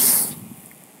fears.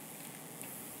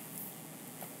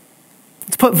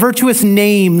 Let's put virtuous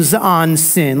names on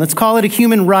sin. Let's call it a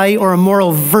human right or a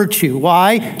moral virtue.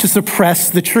 Why? To suppress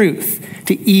the truth,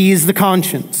 to ease the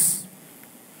conscience.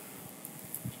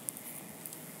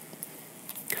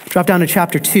 Drop down to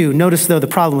chapter 2. Notice, though, the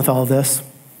problem with all of this.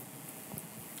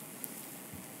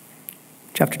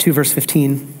 Chapter 2, verse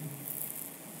 15.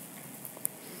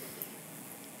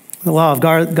 The law of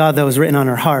God, though, is written on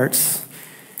our hearts.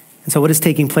 And so what is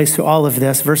taking place through all of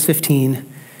this? Verse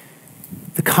 15,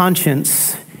 the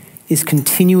conscience is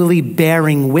continually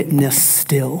bearing witness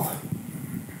still.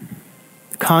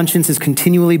 The conscience is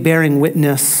continually bearing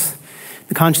witness.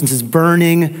 The conscience is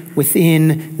burning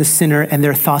within the sinner, and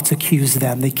their thoughts accuse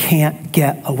them. They can't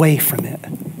get away from it.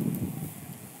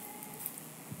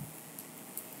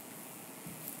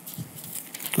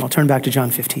 I'll turn back to John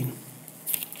 15.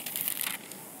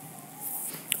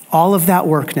 All of that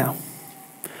work now,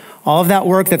 all of that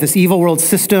work that this evil world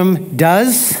system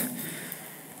does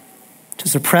to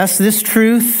suppress this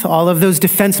truth, all of those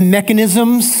defense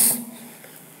mechanisms,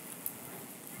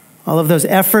 all of those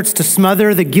efforts to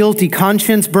smother the guilty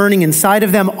conscience burning inside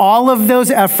of them, all of those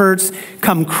efforts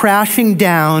come crashing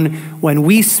down when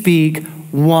we speak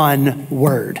one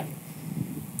word.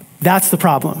 That's the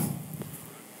problem.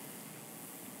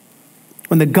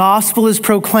 When the gospel is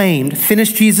proclaimed,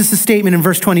 finish Jesus' statement in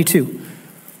verse 22.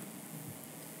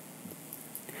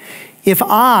 If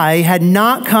I had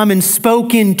not come and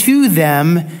spoken to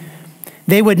them,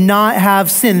 they would not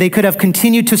have sinned. They could have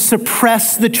continued to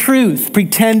suppress the truth,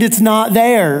 pretend it's not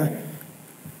there.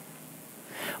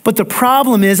 But the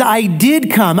problem is I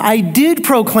did come, I did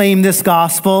proclaim this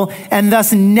gospel, and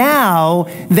thus now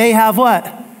they have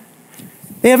what?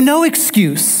 They have no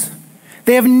excuse.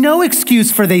 They have no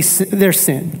excuse for their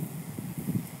sin.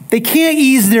 They can't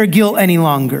ease their guilt any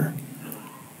longer.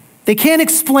 They can't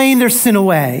explain their sin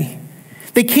away.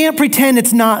 They can't pretend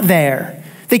it's not there.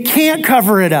 They can't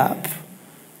cover it up.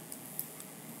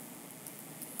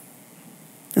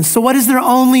 And so what is their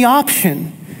only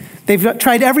option? They've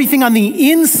tried everything on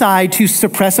the inside to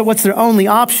suppress it. What's their only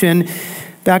option?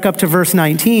 Back up to verse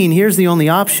 19. Here's the only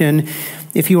option.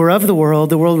 If you were of the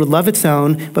world would love its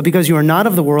own. But because you are not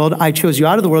of the world, I chose you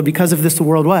out of the world. Because of this, the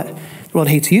world what? The world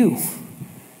hates you.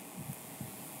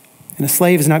 And a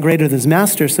slave is not greater than his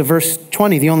master. So verse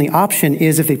 20, the only option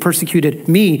is if they persecuted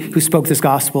me who spoke this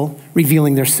gospel,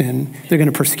 revealing their sin, they're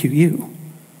going to persecute you.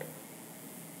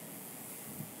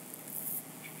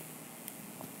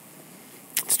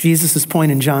 It's Jesus'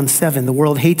 point in John 7. The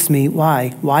world hates me. Why?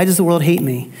 Why does the world hate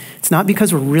me? It's not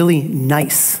because we're really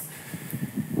nice.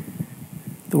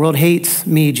 The world hates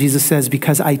me, Jesus says,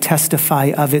 because I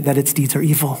testify of it that its deeds are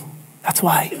evil. That's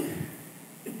why.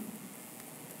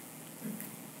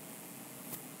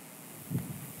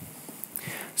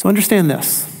 So understand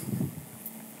this.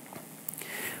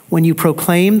 When you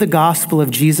proclaim the gospel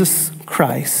of Jesus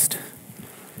Christ,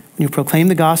 when you proclaim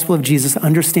the gospel of Jesus,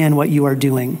 understand what you are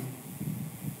doing.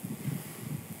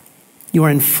 You are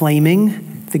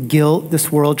inflaming the guilt this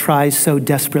world tries so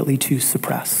desperately to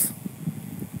suppress.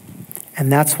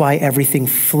 And that's why everything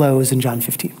flows in John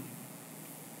 15.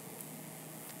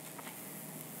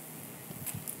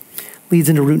 Leads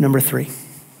into root number 3.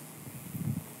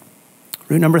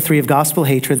 Root number 3 of gospel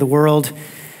hatred. The world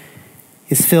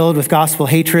is filled with gospel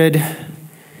hatred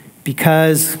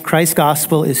because Christ's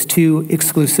gospel is too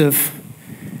exclusive.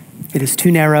 It is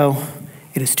too narrow.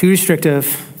 It is too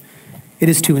restrictive. It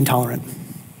is too intolerant.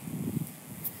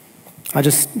 I'll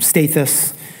just state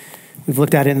this. We've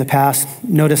looked at it in the past.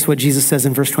 Notice what Jesus says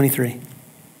in verse 23.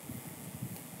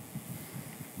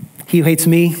 He who hates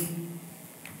me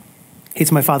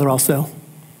hates my Father also.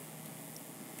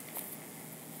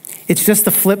 It's just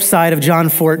the flip side of John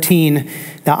 14,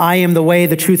 that I am the way,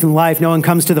 the truth, and life. No one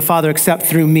comes to the Father except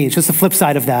through me. It's just the flip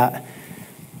side of that.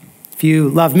 If you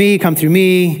love me, come through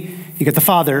me, you get the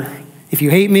Father. If you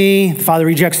hate me, the Father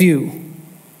rejects you.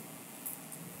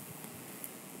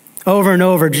 Over and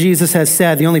over, Jesus has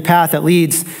said the only path that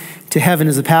leads to heaven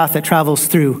is the path that travels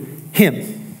through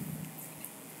him.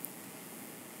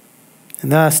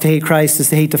 And thus, to hate Christ is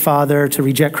to hate the Father. To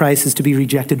reject Christ is to be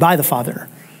rejected by the Father.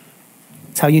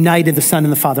 It's how united the Son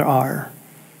and the Father are.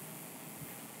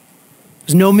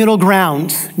 There's no middle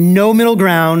ground. No middle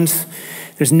ground.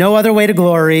 There's no other way to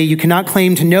glory. You cannot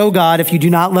claim to know God if you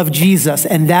do not love Jesus.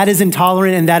 And that is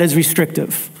intolerant and that is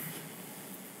restrictive.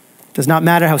 Does not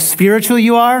matter how spiritual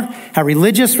you are, how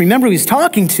religious. Remember who he's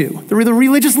talking to. They were the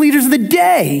religious leaders of the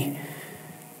day.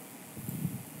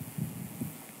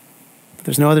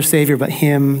 There's no other Savior but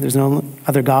him. There's no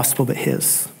other gospel but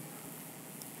his.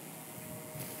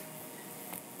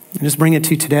 And just bring it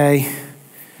to today.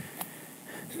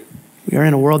 We are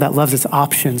in a world that loves its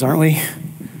options, aren't we?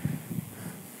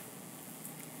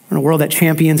 We're in a world that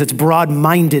champions its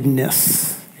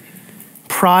broad-mindedness,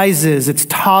 prizes its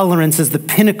tolerance as the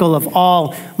pinnacle of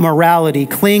all morality,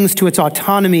 clings to its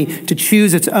autonomy to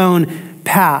choose its own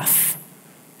path.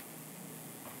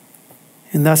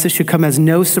 And thus it should come as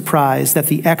no surprise that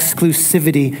the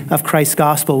exclusivity of Christ's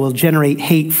gospel will generate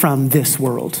hate from this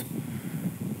world.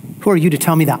 Who are you to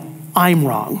tell me that I'm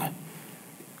wrong?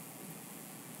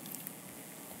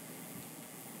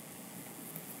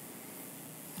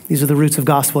 These are the roots of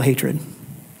gospel hatred.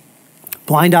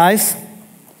 Blind eyes,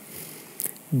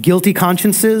 guilty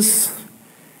consciences,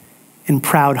 and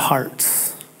proud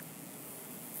hearts.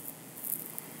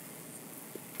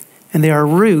 And they are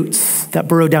roots that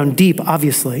burrow down deep,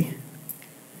 obviously.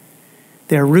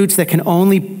 They are roots that can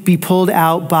only be pulled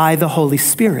out by the Holy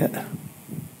Spirit,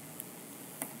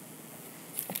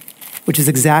 which is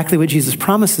exactly what Jesus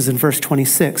promises in verse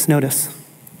 26. Notice,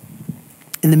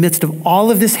 in the midst of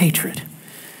all of this hatred,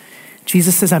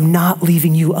 Jesus says, I'm not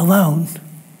leaving you alone.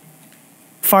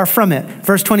 Far from it.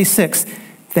 Verse 26,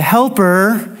 the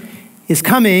helper is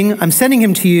coming. I'm sending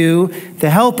him to you. The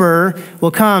helper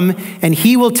will come and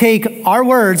he will take our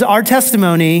words, our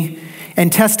testimony,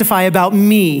 and testify about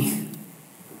me.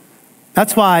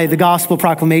 That's why the gospel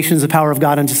proclamation is the power of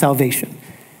God unto salvation.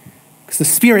 Because the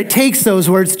Spirit takes those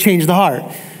words to change the heart.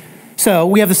 So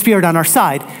we have the Spirit on our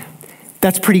side.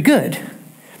 That's pretty good.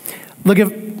 Look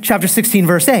at chapter 16,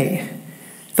 verse 8.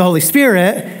 The Holy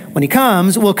Spirit, when he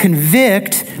comes, will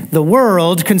convict the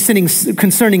world concerning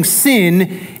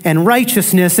sin and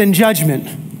righteousness and judgment.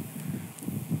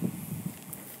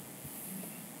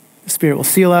 The Spirit will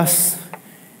seal us,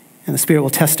 and the Spirit will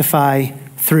testify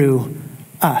through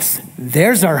us.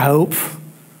 There's our hope.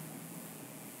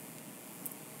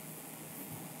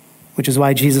 Which is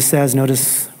why Jesus says,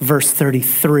 notice verse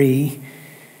 33,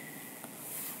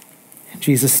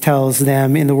 Jesus tells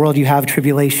them, in the world you have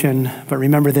tribulation, but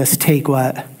remember this, take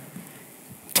what?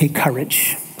 Take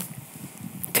courage.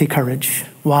 Take courage.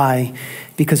 Why?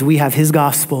 Because we have his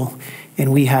gospel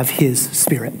and we have his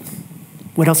Spirit.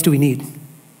 What else do we need?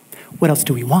 What else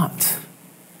do we want?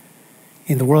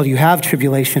 In the world you have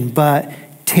tribulation, but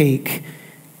take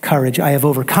courage. I have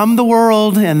overcome the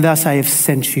world, and thus I have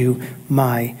sent you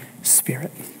my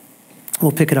Spirit.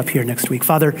 We'll pick it up here next week.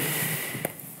 Father,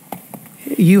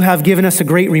 you have given us a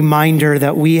great reminder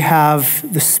that we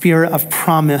have the Spirit of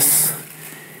promise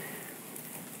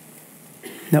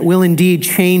that will indeed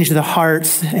change the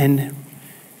hearts and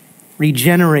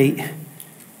regenerate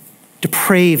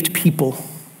depraved people.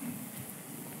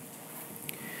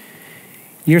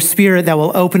 Your Spirit that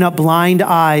will open up blind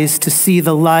eyes to see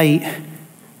the light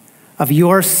of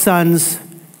your Son's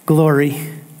glory,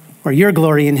 or your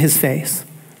glory in his face.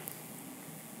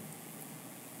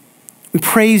 We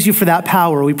praise you for that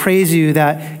power. We praise you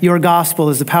that your gospel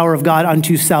is the power of God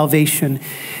unto salvation.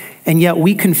 And yet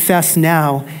we confess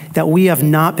now that we have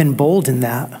not been bold in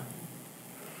that.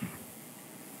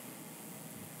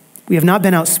 We have not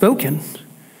been outspoken.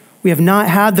 We have not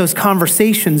had those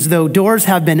conversations. Though doors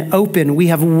have been open, we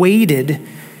have waited.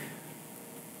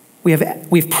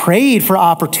 We've prayed for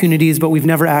opportunities, but we've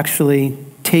never actually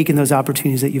taken those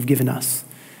opportunities that you've given us.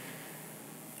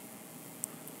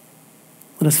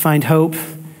 Let us find hope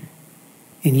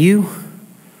in you.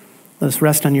 Let us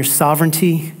rest on your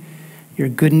sovereignty, your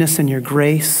goodness, and your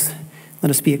grace. Let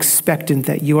us be expectant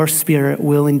that your Spirit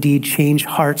will indeed change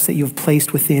hearts that you have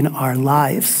placed within our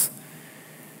lives.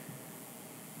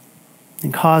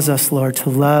 And cause us, Lord, to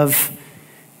love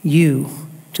you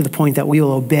to the point that we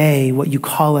will obey what you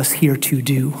call us here to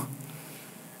do,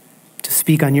 to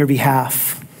speak on your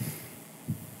behalf,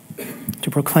 to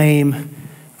proclaim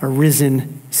a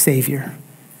risen Savior,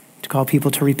 to call people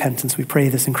to repentance. We pray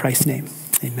this in Christ's name.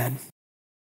 Amen.